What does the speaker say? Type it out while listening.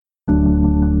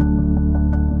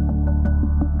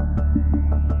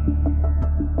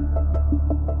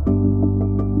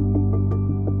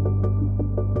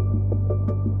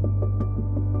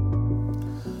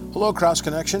Hello, Cross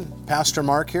Connection. Pastor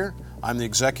Mark here. I'm the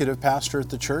executive pastor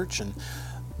at the church, and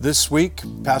this week,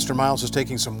 Pastor Miles is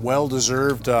taking some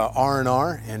well-deserved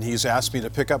R&R, and he's asked me to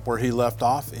pick up where he left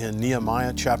off in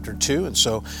Nehemiah chapter 2. And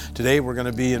so today we're going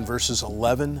to be in verses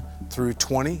 11 through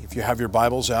 20, if you have your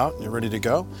Bibles out and you're ready to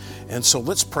go. And so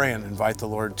let's pray and invite the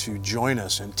Lord to join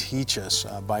us and teach us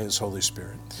by His Holy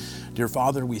Spirit. Dear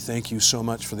Father, we thank you so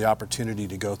much for the opportunity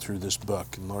to go through this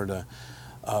book. And Lord,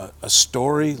 a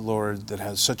story, Lord, that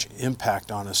has such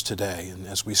impact on us today, and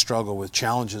as we struggle with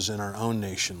challenges in our own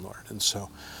nation, Lord. And so,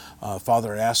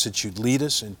 Father, I ask that you'd lead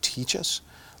us and teach us,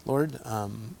 Lord.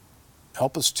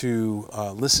 Help us to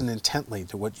listen intently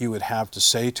to what you would have to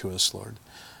say to us, Lord.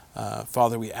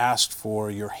 Father, we ask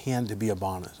for your hand to be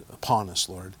upon us,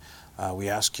 Lord. We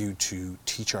ask you to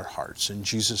teach our hearts. In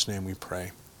Jesus' name we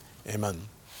pray. Amen.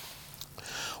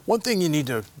 One thing you need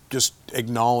to just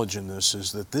acknowledge in this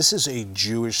is that this is a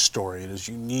Jewish story. It is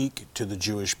unique to the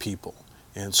Jewish people.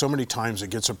 And so many times it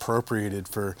gets appropriated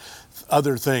for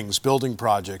other things, building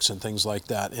projects and things like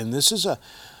that. And this is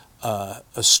a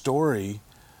story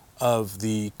of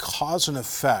the cause and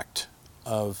effect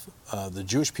of the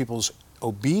Jewish people's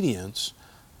obedience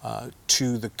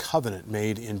to the covenant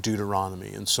made in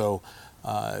Deuteronomy. And so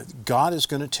God is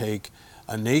going to take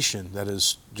a nation that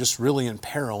is just really in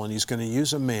peril, and he's going to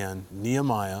use a man,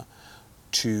 Nehemiah,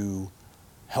 to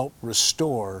help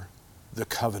restore the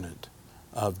covenant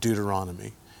of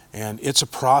Deuteronomy. And it's a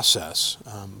process.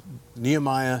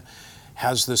 Nehemiah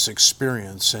has this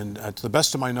experience, and to the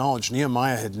best of my knowledge,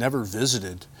 Nehemiah had never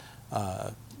visited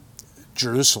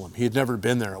Jerusalem. He had never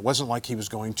been there. It wasn't like he was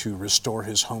going to restore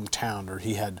his hometown or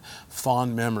he had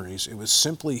fond memories. It was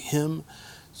simply him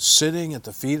sitting at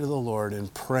the feet of the Lord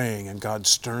and praying, and God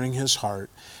stirring his heart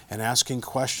and asking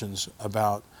questions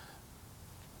about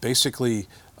basically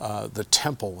the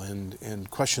temple and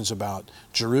questions about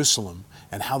Jerusalem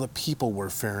and how the people were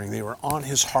faring. They were on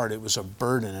his heart. It was a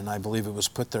burden, and I believe it was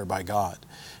put there by God.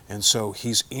 And so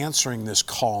he's answering this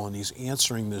call and he's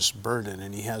answering this burden,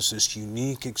 and he has this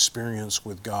unique experience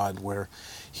with God where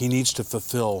he needs to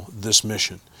fulfill this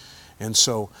mission. And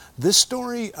so this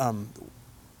story,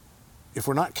 if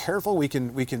we're not careful, we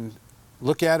can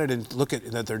look at it and look at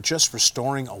that they're just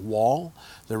restoring a wall,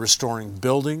 they're restoring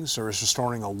buildings, they're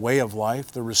restoring a way of life,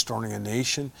 they're restoring a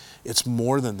nation. It's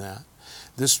more than that.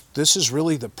 This is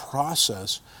really the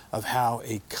process of how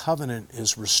a covenant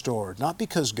is restored, not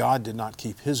because God did not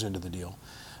keep his end of the deal,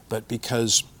 but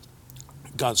because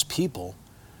God's people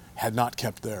had not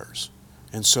kept theirs.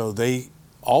 And so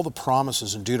all the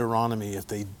promises in Deuteronomy, if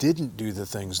they didn't do the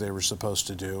things they were supposed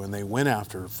to do and they went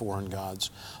after foreign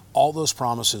gods, all those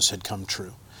promises had come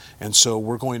true. And so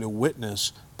we're going to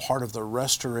witness part of the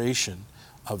restoration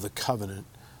of the covenant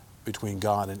between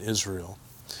God and Israel.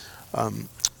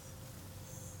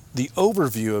 The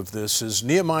overview of this is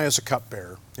Nehemiah is a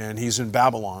cupbearer, and he's in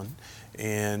Babylon,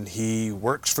 and he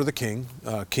works for the king,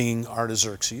 King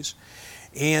Artaxerxes.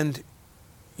 And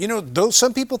you know, though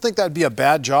some people think that'd be a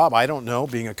bad job, I don't know,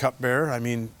 being a cupbearer. I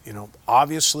mean, you know,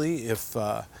 obviously if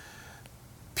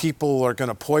people are going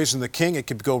to poison the king, it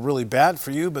could go really bad for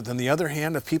you. But on the other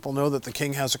hand, if people know that the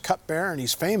king has a cupbearer and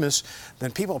he's famous,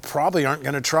 then people probably aren't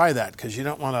going to try that, because you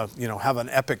don't want to, you know, have an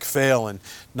epic fail and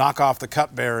knock off the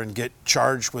cupbearer and get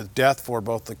charged with death for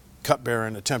both the cupbearer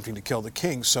and attempting to kill the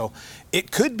king. So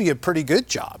it could be a pretty good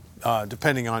job,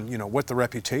 depending on, you know, what the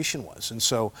reputation was. And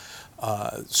so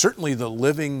certainly the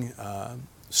living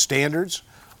standards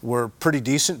were pretty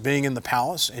decent being in the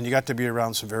palace, and you got to be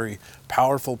around some very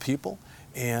powerful people,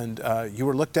 and you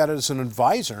were looked at as an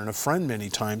advisor and a friend many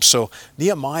times. So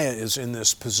Nehemiah is in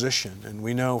this position, and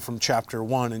we know from chapter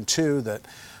 1 and 2 that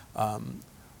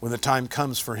when the time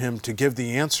comes for him to give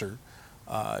the answer,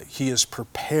 he is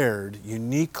prepared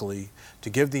uniquely to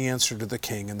give the answer to the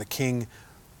king, and the king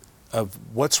of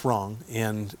what's wrong.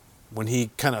 And when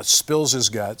he kind of spills his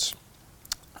guts,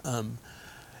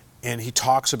 and he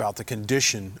talks about the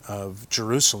condition of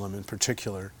Jerusalem in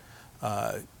particular,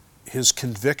 his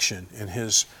conviction and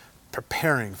his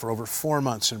preparing for over 4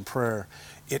 months in prayer,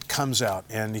 it comes out,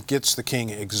 and he gets the king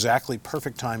exactly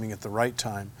perfect timing at the right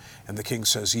time, and the king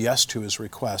says yes to his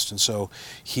request. And so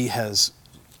he has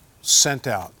sent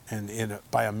out, and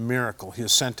by a miracle, he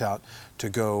is sent out to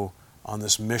go on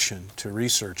this mission to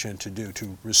research and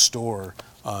to restore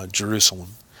Jerusalem.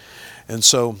 And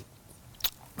so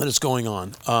that is going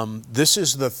on. This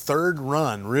is the third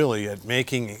run, really, at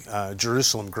making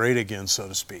Jerusalem great again, so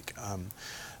to speak.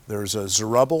 There's a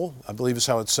Zerubbabel, I believe is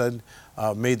how it's said,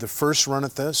 made the first run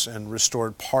at this and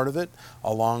restored part of it,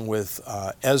 along with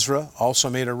Ezra, also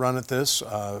made a run at this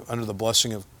under the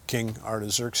blessing of King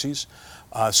Artaxerxes.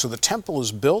 So the temple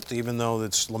is built, even though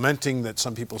it's lamenting that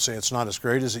some people say it's not as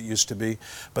great as it used to be,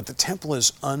 but the temple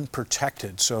is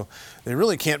unprotected. So they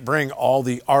really can't bring all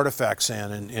the artifacts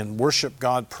in and worship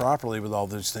God properly with all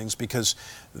these things because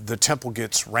the temple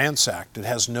gets ransacked. It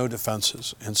has no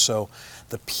defenses. And so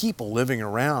the people living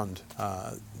around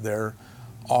there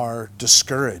are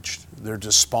discouraged. They're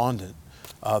despondent.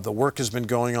 The work has been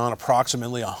going on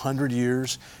approximately 100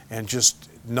 years and just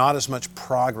not as much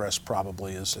progress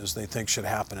probably as they think should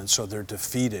happen. And so they're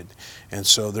defeated. And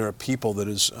so there are people that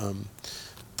is,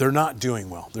 they're not doing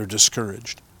well. They're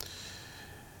discouraged.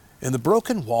 And the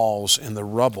broken walls and the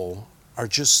rubble are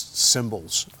just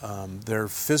symbols. They're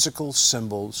physical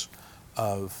symbols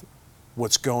of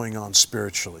what's going on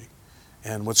spiritually.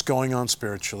 And what's going on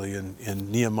spiritually,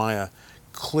 and Nehemiah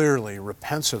clearly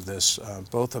repents of this,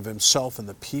 both of himself and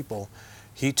the people.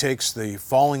 He takes the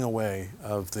falling away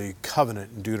of the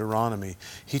covenant in Deuteronomy.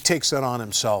 He takes that on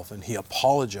himself and he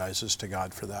apologizes to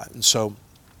God for that. And so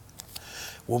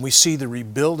when we see the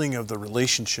rebuilding of the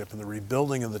relationship and the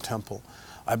rebuilding of the temple,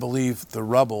 I believe the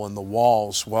rubble and the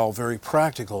walls, while very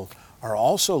practical, are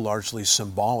also largely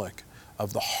symbolic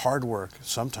of the hard work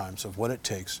sometimes of what it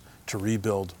takes to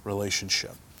rebuild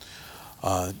relationship.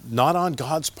 Not on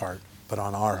God's part, but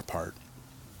on our part.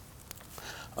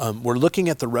 We're looking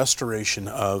at the restoration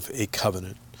of a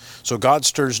covenant. So God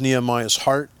stirs Nehemiah's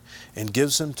heart and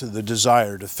gives him to the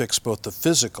desire to fix both the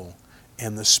physical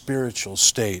and the spiritual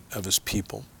state of his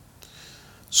people.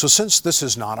 So since this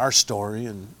is not our story,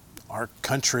 and our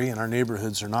country and our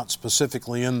neighborhoods are not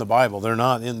specifically in the Bible, they're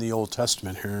not in the Old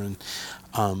Testament here, and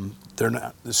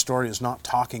the story is not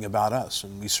talking about us,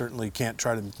 and we certainly can't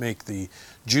try to make the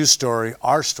Jew story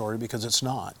our story because it's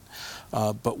not.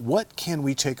 But what can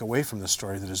we take away from this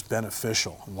story that is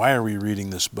beneficial? Why are we reading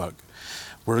this book?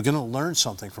 We're going to learn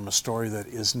something from a story that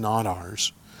is not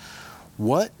ours.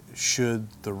 What should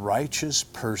the righteous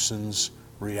person's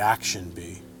reaction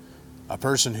be? A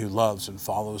person who loves and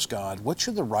follows God, what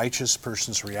should the righteous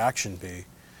person's reaction be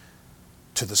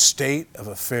to the state of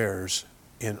affairs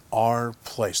in our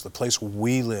place, the place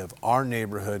we live, our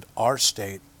neighborhood, our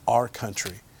state, our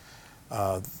country?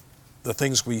 The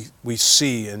things we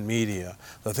see in media,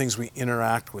 the things we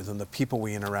interact with, and the people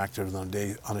we interact with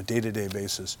on a day-to-day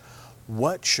basis.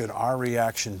 What should our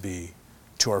reaction be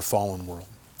to our fallen world?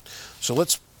 So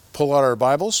let's pull out our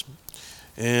Bibles,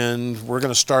 and we're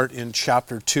going to start in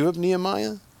chapter 2 of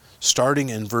Nehemiah, starting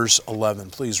in verse 11.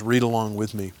 Please read along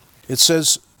with me. It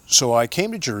says, "So I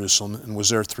came to Jerusalem and was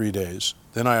there 3 days.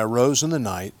 Then I arose in the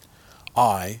night,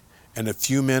 I and a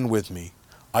few men with me.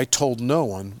 I told no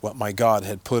one what my God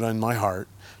had put on my heart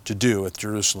to do at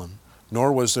Jerusalem,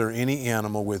 nor was there any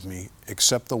animal with me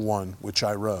except the one which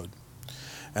I rode.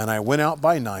 And I went out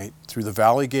by night through the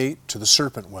valley gate to the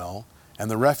serpent well and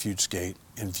the refuge gate,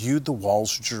 and viewed the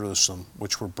walls of Jerusalem,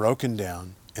 which were broken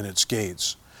down, and its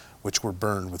gates, which were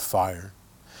burned with fire.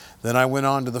 Then I went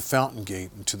on to the fountain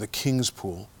gate and to the king's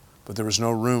pool, but there was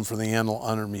no room for the animal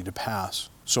under me to pass.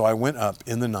 So I went up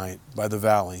in the night by the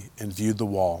valley and viewed the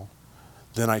wall.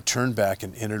 Then I turned back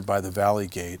and entered by the valley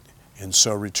gate, and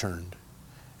so returned.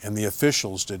 And the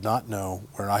officials did not know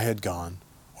where I had gone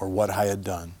or what I had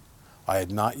done. I had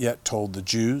not yet told the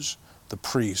Jews, the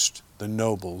priests, the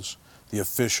nobles, the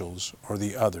officials, or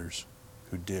the others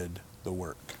who did the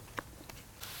work."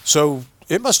 So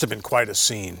it must have been quite a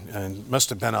scene, and must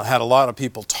have been had a lot of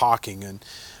people talking. And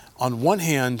on one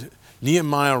hand,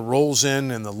 Nehemiah rolls in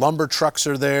and the lumber trucks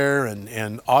are there,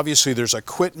 and obviously there's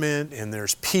equipment and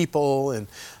there's people and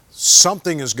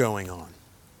something is going on.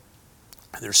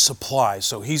 There's supplies,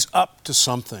 so he's up to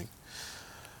something.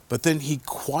 But then he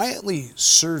quietly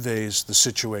surveys the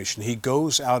situation. He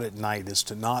goes out at night as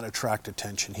to not attract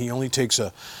attention. He only takes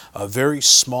a very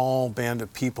small band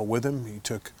of people with him. He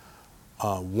took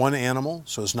one animal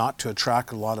so as not to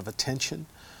attract a lot of attention.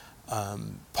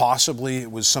 Possibly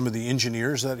it was some of the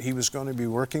engineers that he was going to be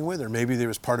working with, or maybe there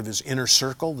was part of his inner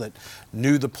circle that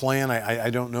knew the plan. I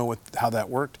don't know how that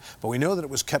worked, but we know that it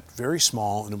was kept very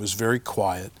small and it was very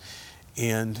quiet,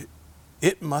 and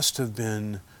it must have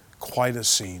been quite a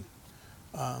scene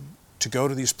to go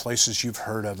to these places you've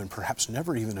heard of and perhaps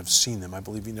never even have seen them. I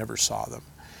believe he never saw them.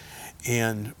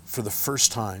 And for the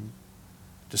first time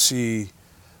to see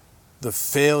the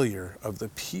failure of the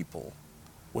people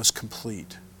was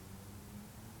complete,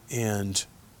 and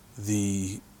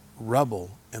the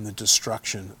rubble and the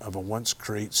destruction of a once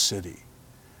great city.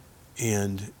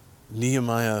 And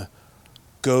Nehemiah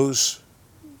goes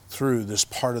through this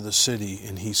part of the city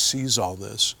and he sees all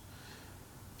this,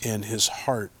 and his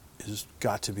heart has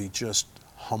got to be just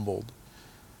humbled.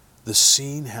 The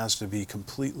scene has to be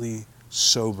completely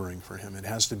sobering for him. It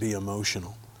has to be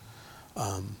emotional.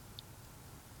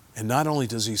 And not only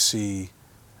does he see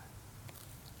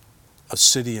a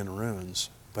city in ruins,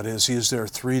 but as he is there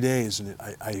 3 days, and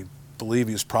I believe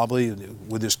he was probably,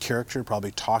 with his character,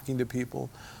 probably talking to people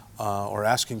or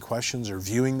asking questions or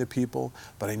viewing the people,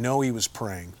 but I know he was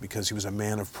praying because he was a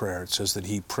man of prayer. It says that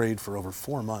he prayed for over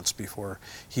 4 months before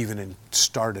he even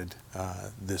started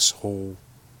this whole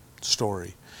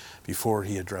story, before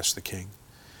he addressed the king.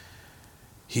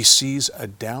 He sees a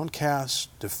downcast,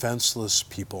 defenseless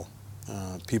people,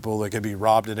 people that could be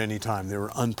robbed at any time. They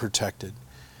were unprotected.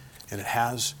 And it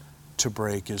has to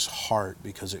break his heart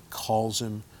because it calls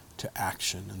him to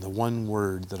action. And the one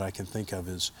word that I can think of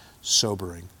is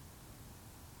sobering.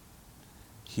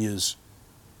 He is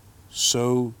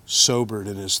so sobered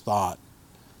in his thought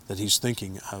that he's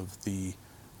thinking of the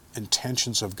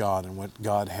intentions of God and what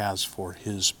God has for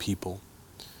his people.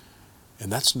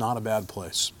 And that's not a bad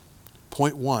place.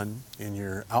 Point 1 in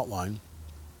your outline: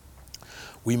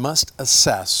 we must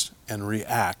assess and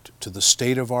react to the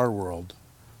state of our world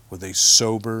with a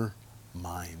sober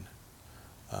mind.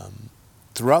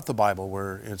 Throughout the Bible,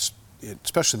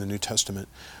 especially in the New Testament,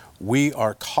 we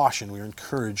are cautioned, we are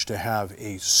encouraged to have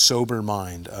a sober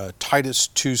mind. Titus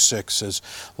 2:6 says,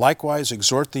 "Likewise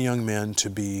exhort the young men to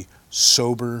be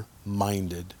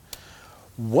sober-minded."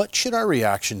 What should our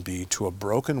reaction be to a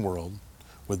broken world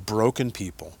with broken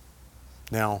people?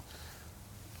 Now,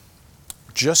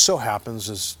 just so happens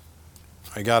as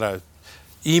I got a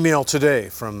email today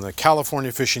from the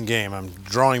California Fish and Game. I'm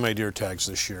drawing my deer tags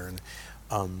this year, and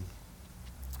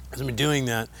I've been doing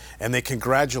that, and they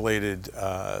congratulated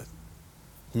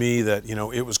me that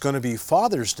it was going to be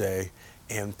Father's Day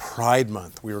and Pride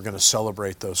Month. We were going to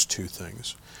celebrate those two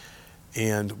things,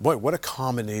 and boy, what a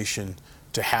combination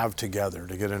to have together,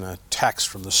 to get in a text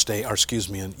from the state, or excuse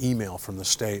me, an email from the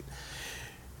state,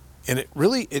 and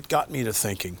it got me to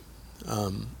thinking.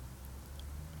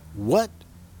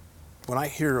 When I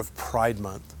hear of Pride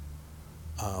Month,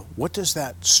 what does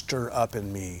that stir up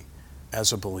in me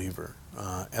as a believer,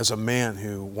 as a man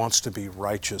who wants to be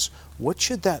righteous? What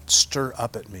should that stir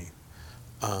up at me?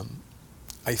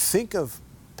 I think of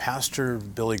Pastor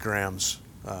Billy Graham's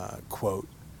quote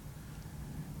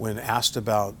when asked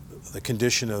about the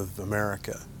condition of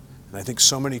America. And I think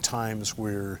so many times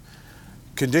we're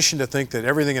conditioned to think that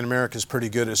everything in America is pretty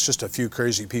good. It's just a few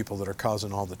crazy people that are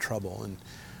causing all the trouble. And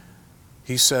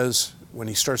he says, when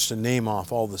he starts to name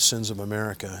off all the sins of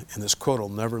America, and this quote will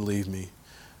never leave me,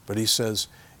 but he says,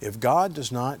 if God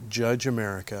does not judge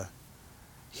America,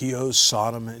 he owes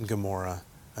Sodom and Gomorrah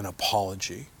an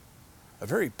apology. A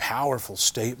very powerful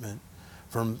statement.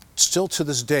 From still to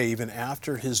this day, even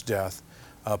after his death,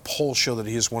 polls show that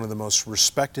he is one of the most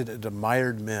respected and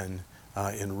admired men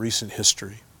in recent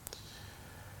history.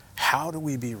 How do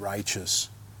we be righteous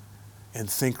and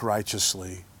think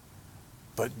righteously,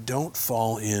 but don't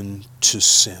fall into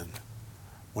sin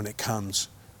when it comes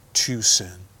to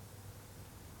sin?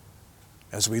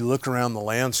 As we look around the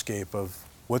landscape of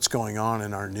what's going on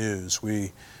in our news,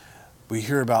 we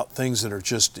hear about things that are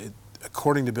just,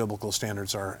 according to biblical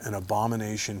standards, are an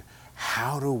abomination.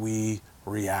 How do we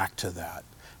react to that?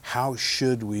 How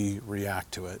should we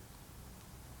react to it?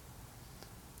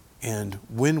 And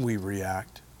when we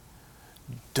react,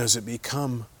 does it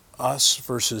become us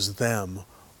versus them,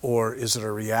 or is it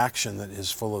a reaction that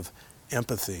is full of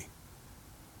empathy?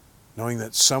 Knowing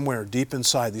that somewhere deep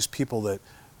inside, these people that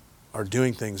are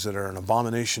doing things that are an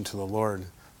abomination to the Lord,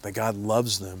 that God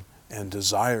loves them and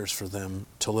desires for them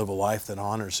to live a life that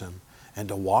honors Him and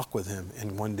to walk with Him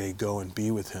and one day go and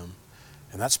be with Him.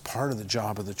 And that's part of the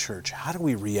job of the church. How do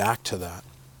we react to that?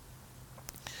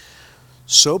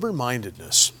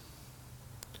 Sober-mindedness.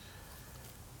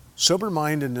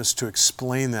 Sober-mindedness, to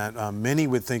explain that, many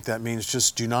would think that means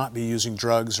just do not be using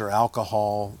drugs or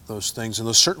alcohol, those things, and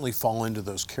those certainly fall into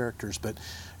those characters, but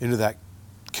into that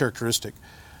characteristic.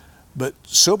 But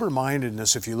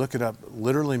sober-mindedness, if you look it up,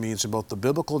 literally means, in both the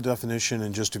biblical definition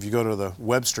and just if you go to the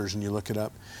Webster's and you look it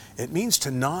up, it means to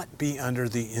not be under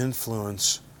the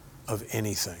influence of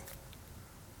anything.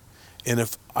 And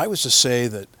if I was to say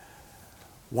that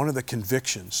one of the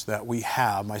convictions that we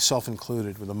have, myself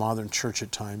included, with the modern church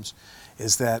at times,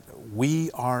 is that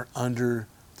we are under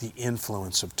the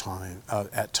influence of time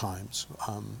at times.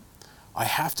 I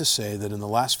have to say that in the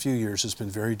last few years it's been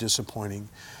very disappointing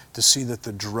to see that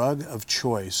the drug of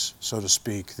choice, so to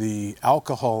speak, the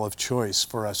alcohol of choice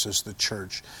for us as the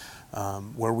church,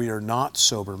 where we are not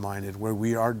sober-minded, where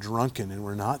we are drunken and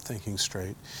we're not thinking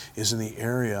straight, is in the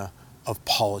area of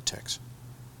politics.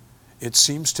 It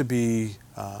seems to be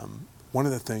one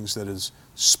of the things that is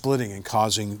splitting and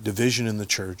causing division in the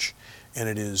church, and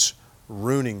it is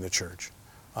ruining the church.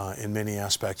 in many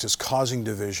aspects. It's causing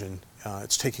division.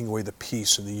 It's taking away the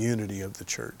peace and the unity of the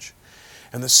church.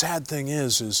 And the sad thing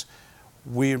is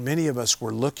many of us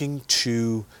were looking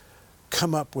to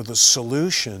come up with a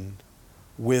solution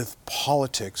with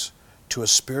politics to a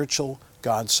spiritual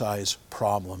God-sized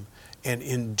problem. And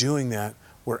in doing that,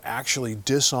 we're actually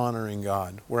dishonoring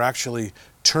God. We're actually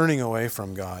turning away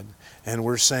from God. And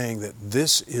we're saying that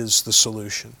this is the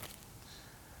solution.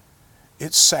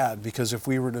 It's sad because if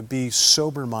we were to be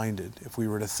sober-minded, if we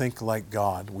were to think like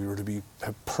God, we were to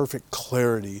have perfect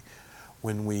clarity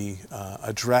when we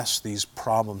address these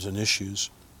problems and issues,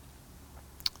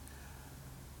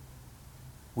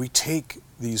 we take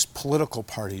these political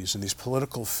parties and these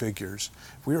political figures,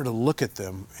 if we were to look at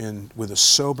them with a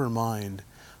sober mind,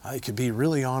 I could be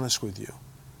really honest with you.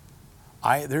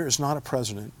 There is not a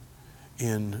president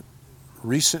in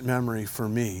recent memory for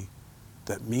me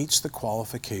that meets the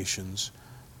qualifications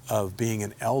of being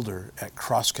an elder at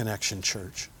Cross Connection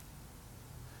Church.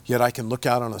 Yet I can look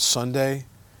out on a Sunday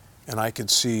and I can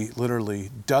see literally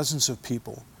dozens of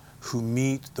people who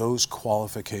meet those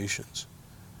qualifications.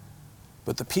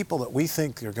 But the people that we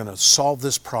think are going to solve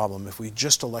this problem, if we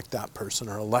just elect that person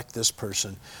or elect this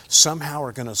person, somehow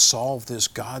are going to solve this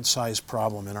God-sized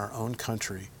problem in our own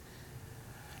country.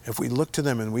 If we look to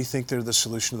them and we think they're the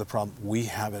solution to the problem, we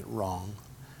have it wrong.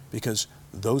 Because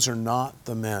those are not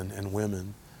the men and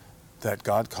women that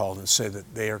God called and say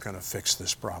that they are going to fix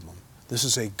this problem. This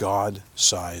is a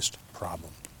God-sized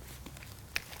problem.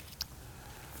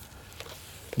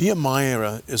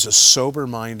 Nehemiah is a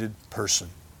sober-minded person.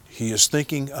 He is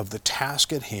thinking of the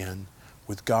task at hand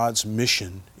with God's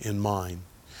mission in mind.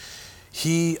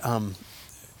 He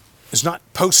is not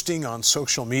posting on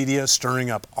social media, stirring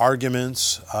up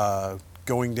arguments,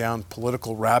 going down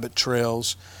political rabbit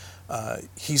trails.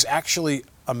 He's actually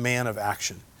a man of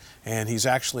action, and he's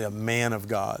actually a man of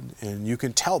God. And you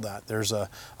can tell that. There's a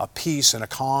peace and a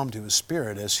calm to his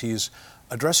spirit as he's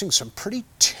addressing some pretty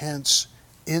tense,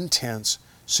 intense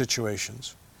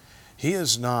situations. He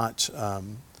is not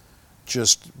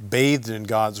just bathed in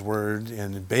God's word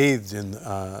and bathed in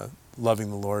loving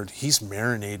the Lord. He's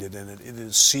marinated in it. It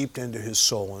is seeped into his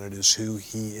soul, and it is who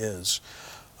he is.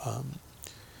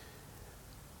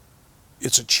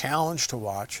 It's a challenge to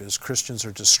watch as Christians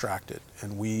are distracted,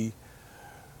 and we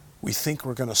think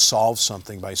we're going to solve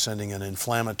something by sending an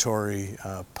inflammatory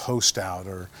post out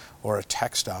or a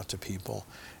text out to people.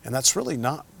 And that's really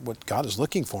not what God is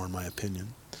looking for, in my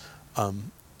opinion. A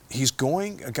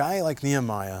guy like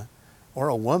Nehemiah, or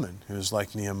a woman who's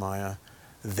like Nehemiah,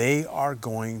 they are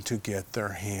going to get their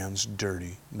hands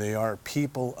dirty. They are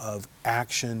people of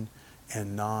action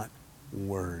and not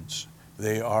words.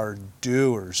 They are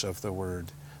doers of the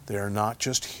word. They are not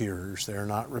just hearers. They are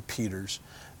not repeaters.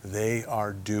 They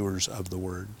are doers of the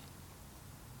word.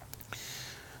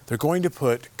 They're going to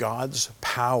put God's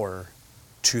power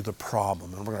to the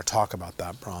problem, and we're going to talk about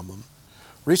that problem.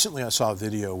 Recently I saw a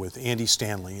video with Andy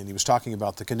Stanley, and he was talking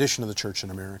about the condition of the church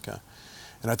in America.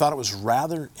 And I thought it was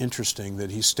rather interesting that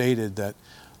he stated that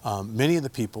many of the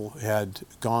people had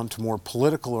gone to more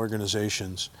political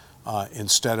organizations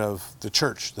instead of the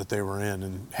church that they were in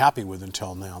and happy with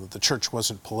until now, that the church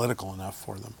wasn't political enough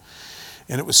for them.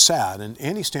 And it was sad. And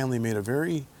Andy Stanley made a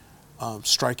very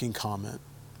striking comment,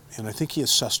 and I think he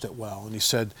assessed it well. And he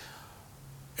said,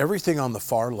 everything on the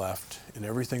far left and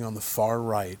everything on the far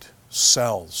right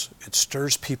sells. It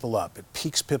stirs people up. It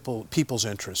piques people's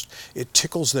interest. It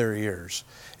tickles their ears.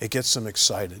 It gets them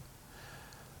excited.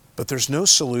 But there's no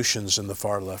solutions in the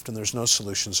far left, and there's no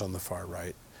solutions on the far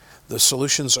right. The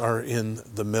solutions are in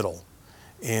the middle.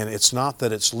 And it's not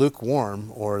that it's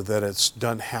lukewarm or that it's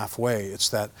done halfway. It's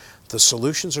that the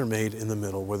solutions are made in the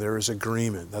middle where there is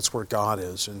agreement. That's where God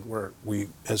is. And where we,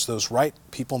 as those right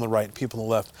people on the right, people on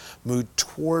the left, move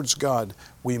towards God,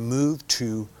 we move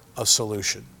to a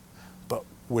solution. But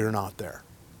we're not there.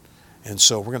 And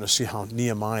so we're going to see how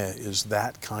Nehemiah is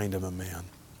that kind of a man.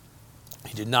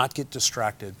 He did not get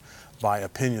distracted by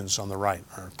opinions on the right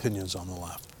or opinions on the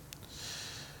left.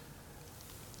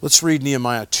 Let's read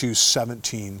Nehemiah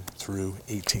 2:17 through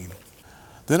 18.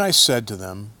 Then I said to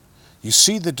them, you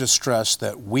see the distress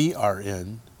that we are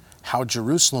in, how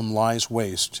Jerusalem lies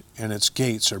waste, and its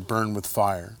gates are burned with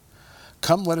fire.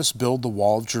 Come, let us build the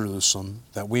wall of Jerusalem,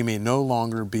 that we may no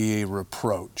longer be a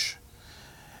reproach.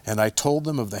 And I told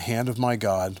them of the hand of my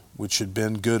God, which had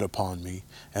been good upon me,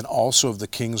 and also of the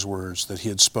king's words that he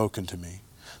had spoken to me.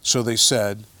 So they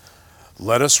said,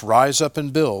 let us rise up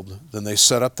and build. Then they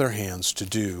set up their hands to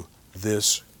do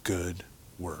this good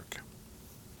work.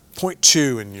 Point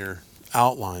 2 in your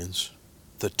outlines,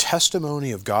 the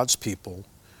testimony of God's people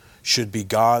should be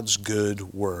God's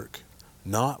good work.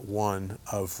 not one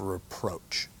of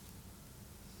reproach.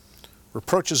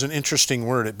 Reproach is an interesting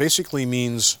word. It basically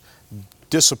means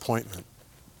disappointment.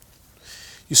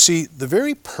 You see, the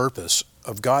very purpose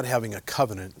of God having a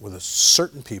covenant with a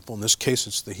certain people, in this case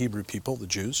it's the Hebrew people, the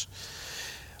Jews,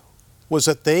 was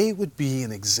that they would be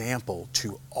an example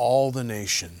to all the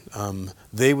nation.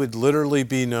 They would literally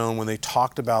be known when they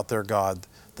talked about their God.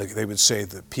 They would say,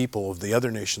 the people of the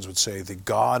other nations would say, the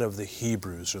God of the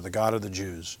Hebrews, or the God of the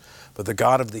Jews, but the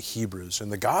God of the Hebrews.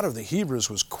 And the God of the Hebrews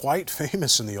was quite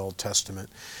famous in the Old Testament.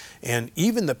 And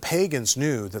even the pagans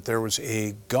knew that there was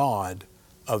a God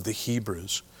of the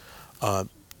Hebrews.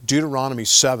 Deuteronomy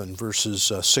 7,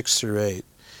 verses 6 through 8.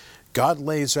 God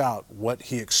lays out what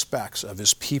he expects of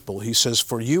his people. He says,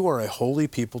 "For you are a holy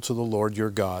people to the Lord your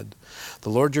God. The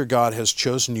Lord your God has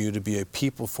chosen you to be a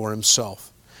people for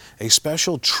himself, a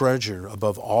special treasure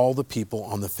above all the people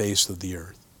on the face of the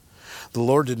earth. The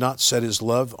Lord did not set his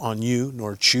love on you,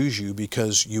 nor choose you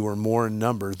because you were more in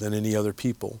number than any other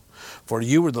people, for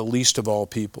you were the least of all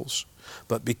peoples.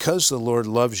 But because the Lord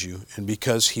loves you, and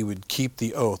because he would keep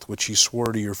the oath which he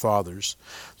swore to your fathers,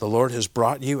 the Lord has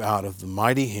brought you out of the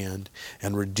mighty hand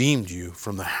and redeemed you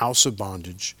from the house of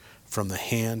bondage, from the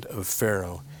hand of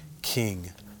Pharaoh,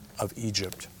 king of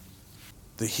Egypt."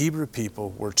 The Hebrew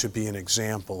people were to be an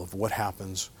example of what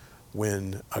happens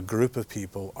when a group of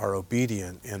people are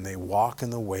obedient and they walk in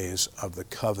the ways of the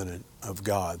covenant of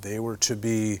God. They were to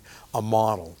be a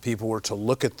model. People were to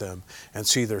look at them and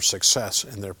see their success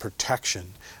and their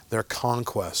protection, their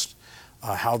conquest,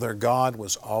 how their God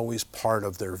was always part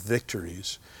of their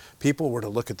victories. People were to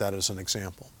look at that as an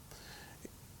example.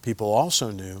 People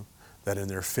also knew that in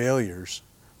their failures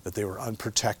that they were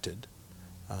unprotected,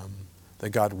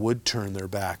 that God would turn their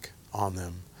back on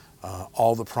them.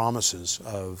 All the promises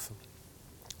of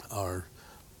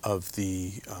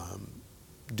the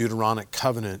Deuteronomic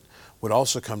covenant would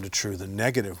also come to true, the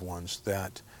negative ones,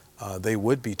 that they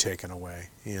would be taken away,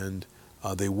 and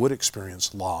they would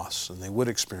experience loss, and they would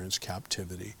experience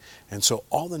captivity. And so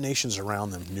all the nations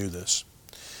around them knew this.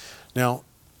 Now,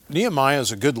 Nehemiah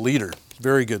is a good leader,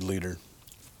 very good leader,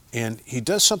 and he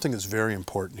does something that's very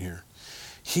important here.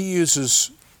 He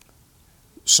uses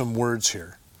some words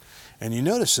here. And you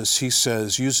notice this, he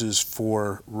says, uses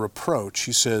for reproach,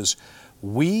 he says,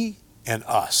 we and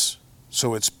us.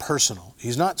 So it's personal.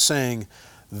 He's not saying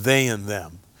they and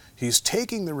them. He's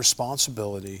taking the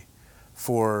responsibility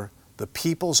for the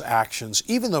people's actions,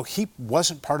 even though he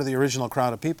wasn't part of the original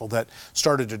crowd of people that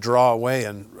started to draw away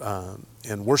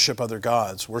and worship other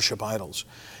gods, worship idols.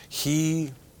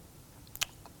 He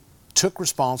took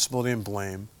responsibility and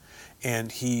blame,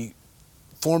 and he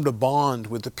formed a bond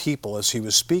with the people as he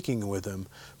was speaking with them,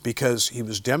 because he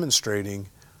was demonstrating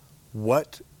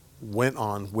what went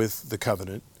on with the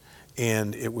covenant,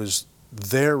 and it was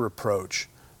their reproach,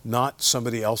 not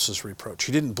somebody else's reproach.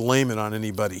 He didn't blame it on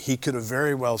anybody. He could have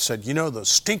very well said, you know, those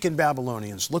stinking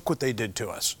Babylonians, look what they did to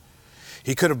us.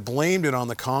 He could have blamed it on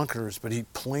the conquerors, but he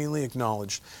plainly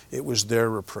acknowledged it was their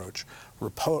reproach.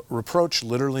 Reproach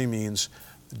literally means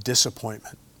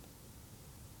disappointment.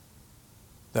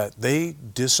 That they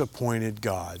disappointed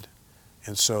God,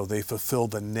 and so they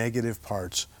fulfilled the negative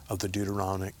parts of the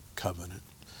Deuteronomic covenant.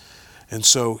 And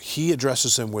so he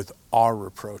addresses them with our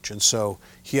reproach. And so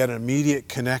he had an immediate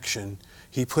connection.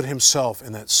 He put himself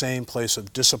in that same place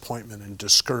of disappointment and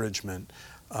discouragement.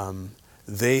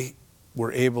 He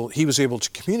was able to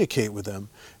communicate with them,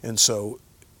 and so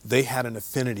they had an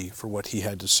affinity for what he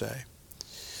had to say.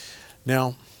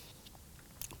 Now,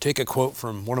 take a quote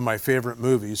from one of my favorite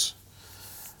movies.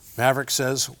 Maverick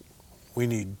says, we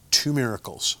need 2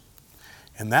 miracles.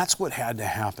 And that's what had to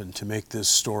happen to make this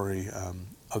story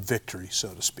a victory,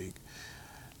 so to speak.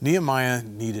 Nehemiah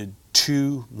needed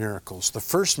 2 miracles. The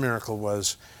first miracle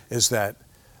is that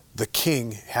the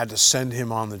king had to send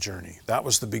him on the journey. That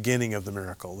was the beginning of the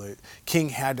miracle. The king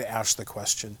had to ask the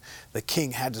question. The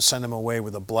king had to send him away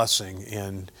with a blessing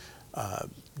and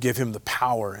give him the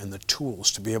power and the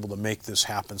tools to be able to make this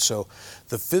happen. So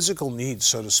the physical needs,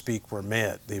 so to speak, were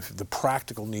met. The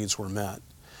practical needs were met.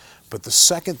 But the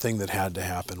second thing that had to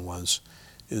happen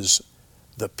is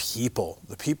the people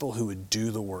who would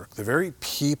do the work, the very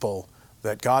people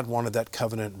that God wanted that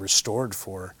covenant restored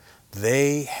for.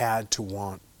 They had to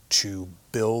want to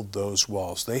build those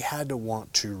walls. They had to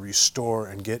want to restore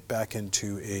and get back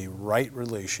into a right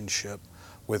relationship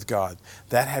with God.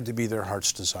 That had to be their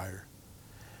heart's desire.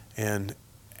 And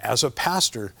as a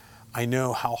pastor, I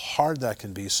know how hard that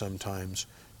can be sometimes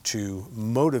to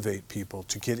motivate people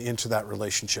to get into that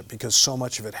relationship, because so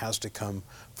much of it has to come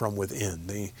from within.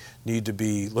 They need to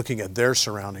be looking at their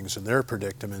surroundings and their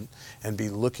predicament and be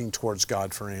looking towards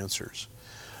God for answers.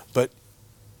 But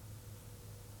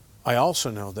I also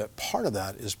know that part of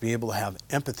that is being able to have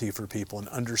empathy for people and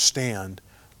understand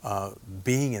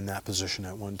being in that position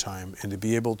at one time, and to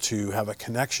be able to have a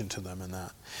connection to them in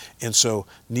that. And so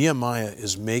Nehemiah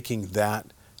is making that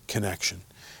connection.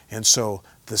 And so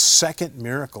the second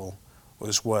miracle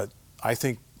was what I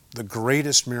think the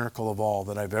greatest miracle of all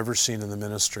that I've ever seen in the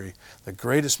ministry. The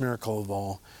greatest miracle of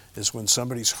all is when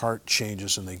somebody's heart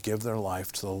changes and they give their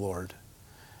life to the Lord.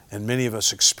 And many of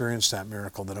us experienced that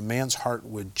miracle, that a man's heart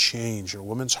would change, or a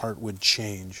woman's heart would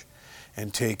change,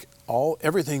 and take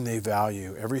everything they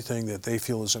value, everything that they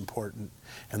feel is important,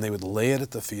 and they would lay it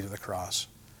at the feet of the cross.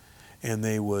 And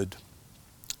they would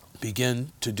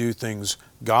begin to do things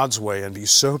God's way and be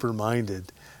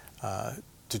sober-minded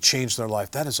to change their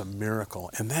life. That is a miracle.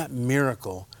 And that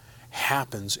miracle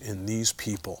happens in these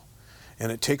people.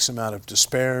 And it takes them out of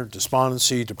despair,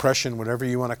 despondency, depression, whatever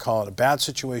you want to call it, a bad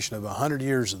situation of 100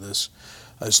 years of this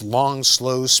long,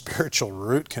 slow spiritual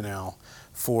root canal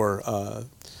for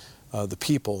the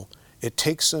people. It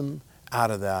takes them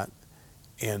out of that,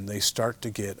 and they start to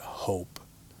get hope,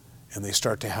 and they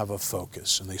start to have a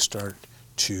focus, and they start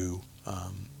to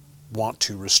want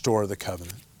to restore the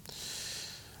covenant.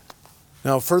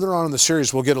 Now, further on in the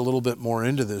series, we'll get a little bit more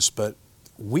into this, but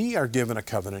we are given a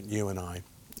covenant, you and I,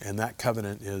 and that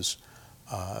covenant is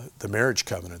the marriage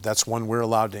covenant. That's one we're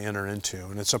allowed to enter into,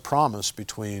 and it's a promise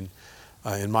between,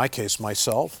 in my case,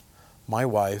 myself, my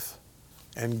wife,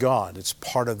 and God. It's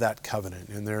part of that covenant,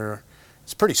 and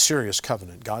it's a pretty serious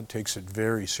covenant. God takes it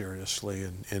very seriously,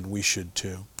 and we should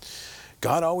too.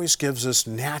 God always gives us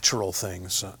natural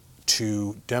things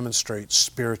to demonstrate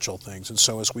spiritual things. And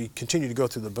so as we continue to go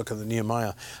through the book of the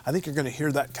Nehemiah, I think you're going to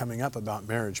hear that coming up about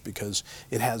marriage, because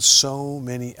it has so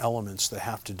many elements that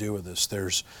have to do with this.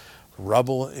 There's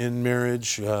rubble in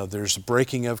marriage, there's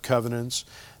breaking of covenants,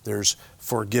 there's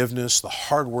forgiveness, the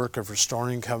hard work of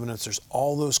restoring covenants. There's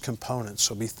all those components.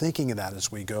 So be thinking of that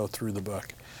as we go through the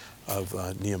book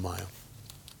of Nehemiah.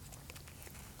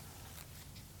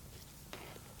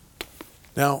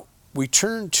 Now, we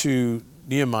turn to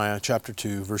Nehemiah chapter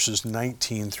 2, verses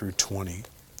 19 through 20.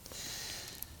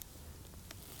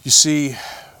 You see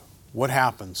what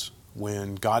happens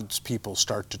when God's people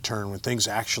start to turn, when things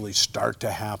actually start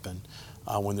to happen,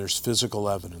 when there's physical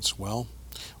evidence. Well,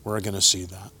 we're going to see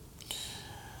that.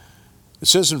 It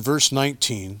says in verse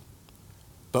 19,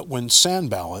 "But when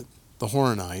Sanballat the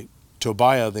Horonite,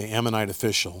 Tobiah the Ammonite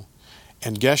official,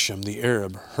 and Geshem the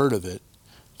Arab heard of it,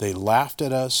 they laughed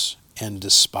at us and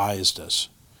despised us,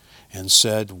 and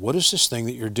said, 'What is this thing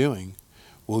that you're doing?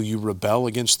 Will you rebel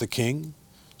against the king?'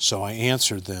 So I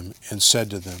answered them and said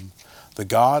to them, 'The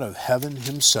God of heaven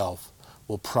himself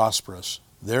will prosper us.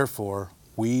 Therefore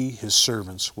we, his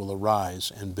servants, will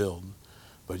arise and build.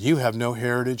 But you have no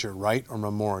heritage or right or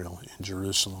memorial in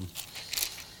Jerusalem.'"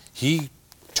 He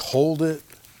told it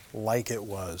like it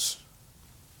was.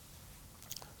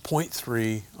 Point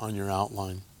 3 on your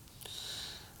outline.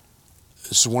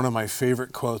 This is one of my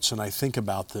favorite quotes, and I think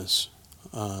about this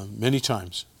many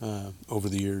times over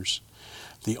the years.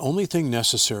 "The only thing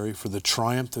necessary for the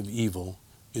triumph of evil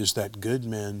is that good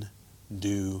men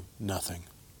do nothing."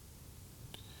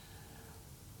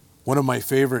 One of my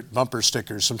favorite bumper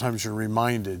stickers, sometimes you're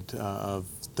reminded of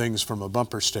things from a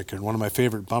bumper sticker, and one of my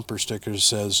favorite bumper stickers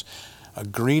says, "A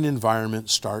green environment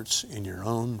starts in your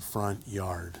own front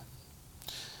yard."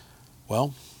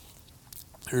 Well,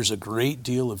 there's a great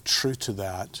deal of truth to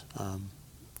that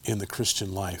in the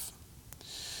Christian life.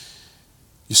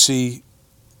 You see,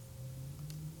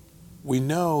 we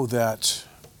know that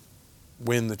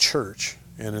when the church,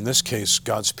 and in this case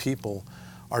God's people,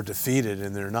 are defeated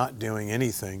and they're not doing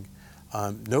anything,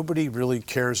 nobody really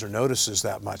cares or notices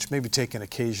that much. Maybe take an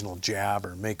occasional jab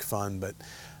or make fun, but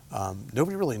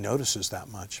nobody really notices that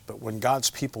much. But when God's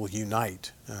people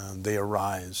unite, they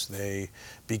arise, they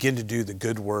begin to do the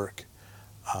good work,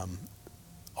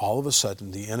 all of a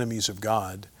sudden the enemies of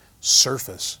God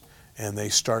surface, and they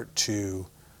start to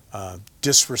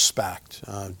disrespect,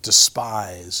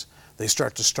 despise. They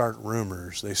start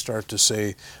rumors. They start to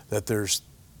say that there's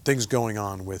things going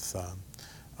on with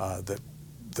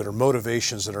that are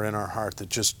motivations that are in our heart that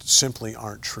just simply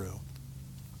aren't true.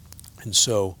 And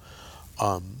so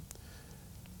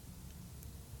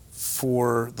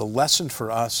for the lesson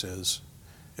for us is,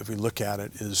 if we look at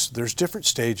it, is there's different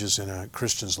stages in a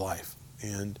Christian's life.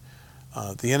 And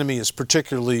the enemy is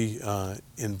particularly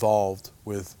involved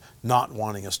with not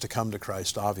wanting us to come to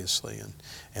Christ, obviously,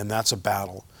 and that's a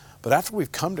battle. But after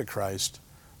we've come to Christ,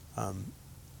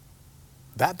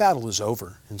 that battle is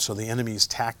over, and so the enemy's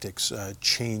tactics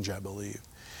change, I believe.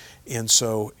 And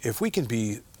so if we can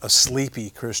be a sleepy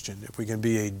Christian, if we can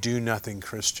be a do-nothing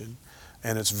Christian,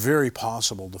 And it's very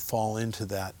possible to fall into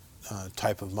that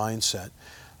type of mindset.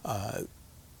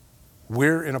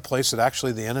 We're in a place that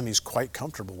actually the enemy's quite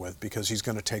comfortable with, because he's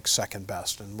going to take second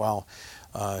best. And while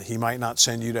he might not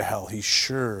send you to hell, he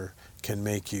sure can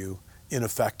make you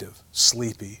ineffective,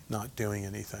 sleepy, not doing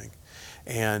anything.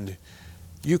 And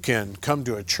you can come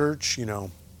to a church,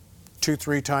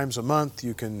 2-3 times a month.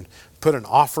 You can put an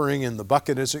offering in the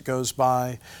bucket as it goes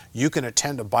by. You can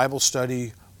attend a Bible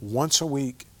study once a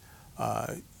week.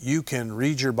 You can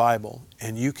read your Bible,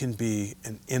 and you can be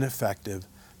an ineffective,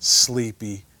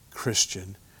 sleepy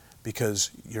Christian,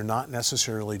 because you're not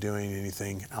necessarily doing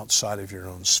anything outside of your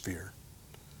own sphere.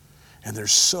 And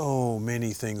there's so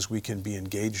many things we can be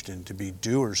engaged in to be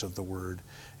doers of the word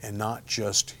and not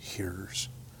just hearers.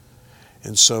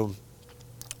 And so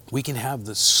we can have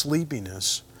the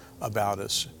sleepiness about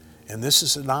us. And this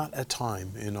is not a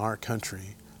time in our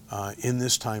country, in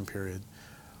this time period,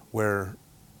 where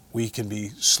we can be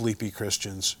sleepy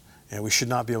Christians. And we should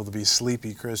not be able to be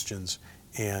sleepy Christians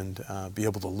and be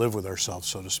able to live with ourselves,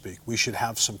 so to speak. We should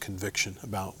have some conviction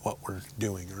about what we're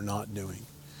doing or not doing.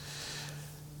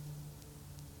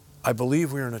 I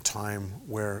believe we're in a time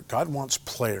where God wants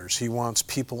players. He wants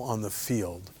people on the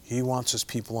field. He wants his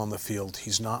people on the field.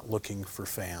 He's not looking for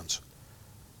fans.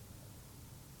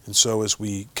 And so as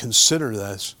we consider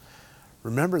this,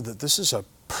 remember that this is a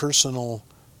personal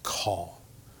call.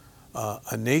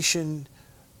 A nation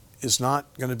is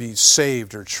not going to be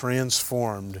saved or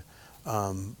transformed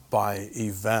by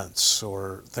events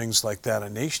or things like that. A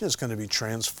nation is going to be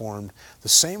transformed the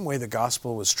same way the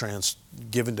gospel was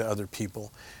given to other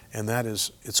people, and that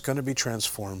is, it's going to be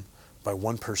transformed by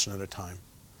one person at a time.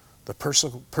 The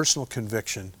personal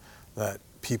conviction that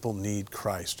people need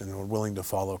Christ and are willing to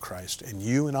follow Christ. And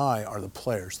you and I are the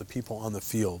players, the people on the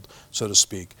field, so to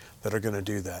speak, that are going to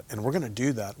do that. And we're going to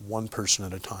do that one person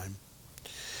at a time.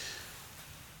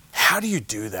 How do you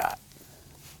do that?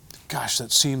 Gosh,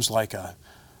 that seems like a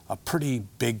pretty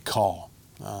big call.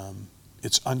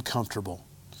 It's uncomfortable.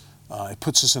 It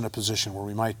puts us in a position where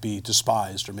we might be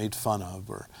despised or made fun of,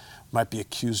 or might be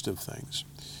accused of things.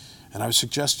 And I would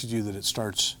suggest to you that it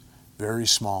starts very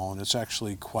small, and it's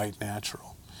actually quite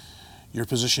natural. Your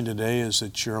position today is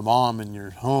that you're a mom and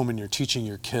you're home and you're teaching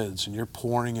your kids and you're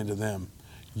pouring into them.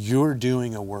 You're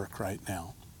doing a work right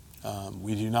now.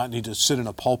 We do not need to sit in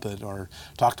a pulpit or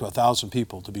talk to 1,000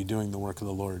 people to be doing the work of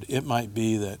the Lord. It might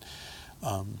be that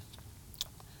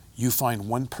you find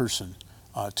one person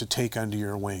to take under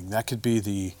your wing. That could be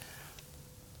the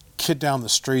kid down the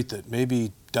street that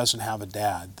maybe doesn't have a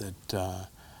dad, that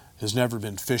has never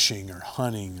been fishing or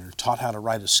hunting or taught how to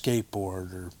ride a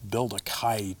skateboard or build a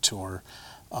kite or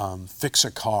fix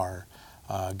a car,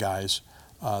 guys.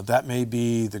 That may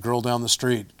be the girl down the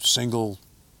street, single,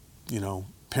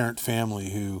 parent family,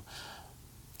 who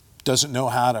doesn't know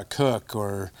how to cook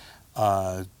or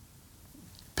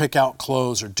pick out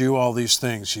clothes or do all these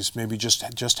things. She's maybe just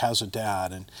has a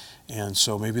dad, and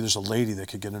so maybe there's a lady that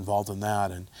could get involved in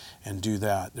that and do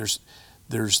that.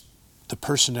 There's the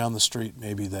person down the street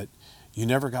maybe that you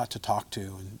never got to talk to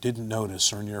and didn't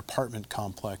notice, or in your apartment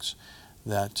complex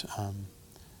that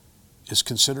is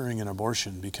considering an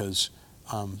abortion because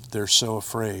they're so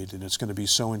afraid, and it's going to be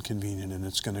so inconvenient, and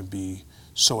it's going to be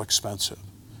so expensive,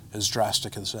 as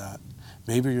drastic as that.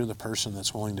 Maybe you're the person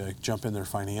that's willing to jump in there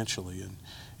financially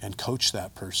and coach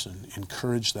that person,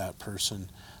 encourage that person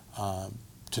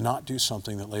to not do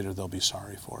something that later they'll be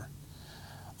sorry for.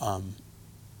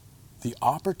 The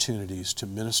opportunities to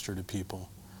minister to people,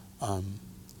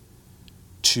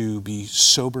 to be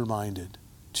sober-minded,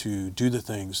 to do the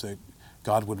things that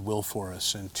God would will for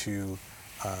us, and to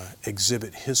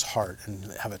exhibit his heart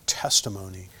and have a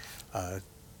testimony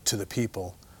to the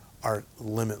people are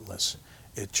limitless.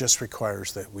 It just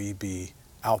requires that we be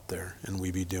out there and we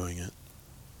be doing it.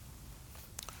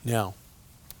 Now,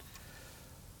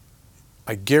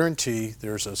 I guarantee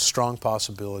there's a strong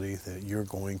possibility that you're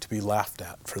going to be laughed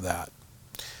at for that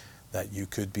you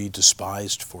could be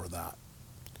despised for that.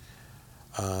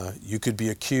 You could be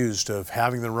accused of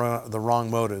having the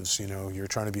wrong motives. You're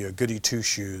trying to be a goody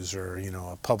two-shoes, or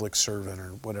a public servant, or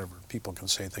whatever. People can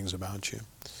say things about you.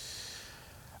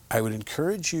 I would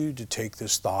encourage you to take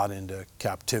this thought into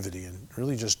captivity and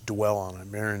really just dwell on it,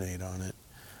 marinate on it.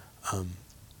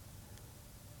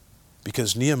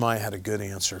 Because Nehemiah had a good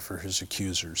answer for his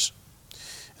accusers.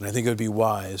 And I think it would be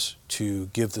wise to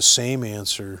give the same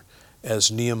answer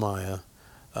as Nehemiah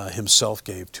himself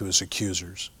gave to his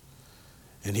accusers.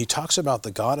 And he talks about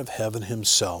the God of heaven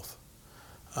himself.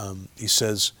 He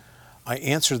says, I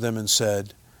answered them and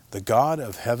said, the God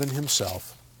of heaven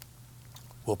himself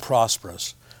will prosper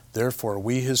us. Therefore,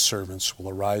 we, his servants, will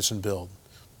arise and build.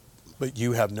 but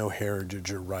you have no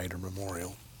heritage or right or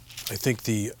memorial. I think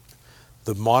the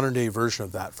modern day version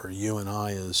of that for you and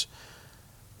I is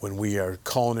when we are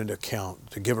calling into account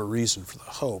to give a reason for the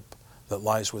hope that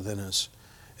lies within us,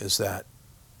 is that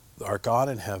our God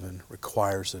in heaven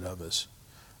requires it of us.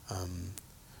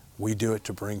 We do it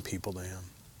to bring people to Him.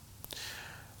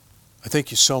 I thank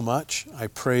you so much. I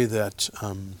pray that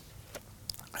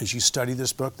as you study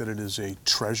this book, that it is a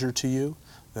treasure to you,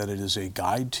 that it is a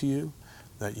guide to you,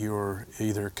 that you're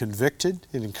either convicted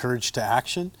and encouraged to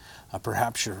action,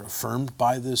 perhaps you're affirmed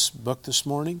by this book this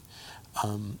morning.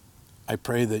 I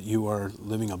pray that you are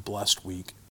living a blessed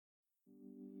week.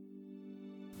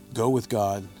 Go with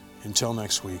God. Until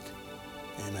next week,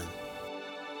 amen.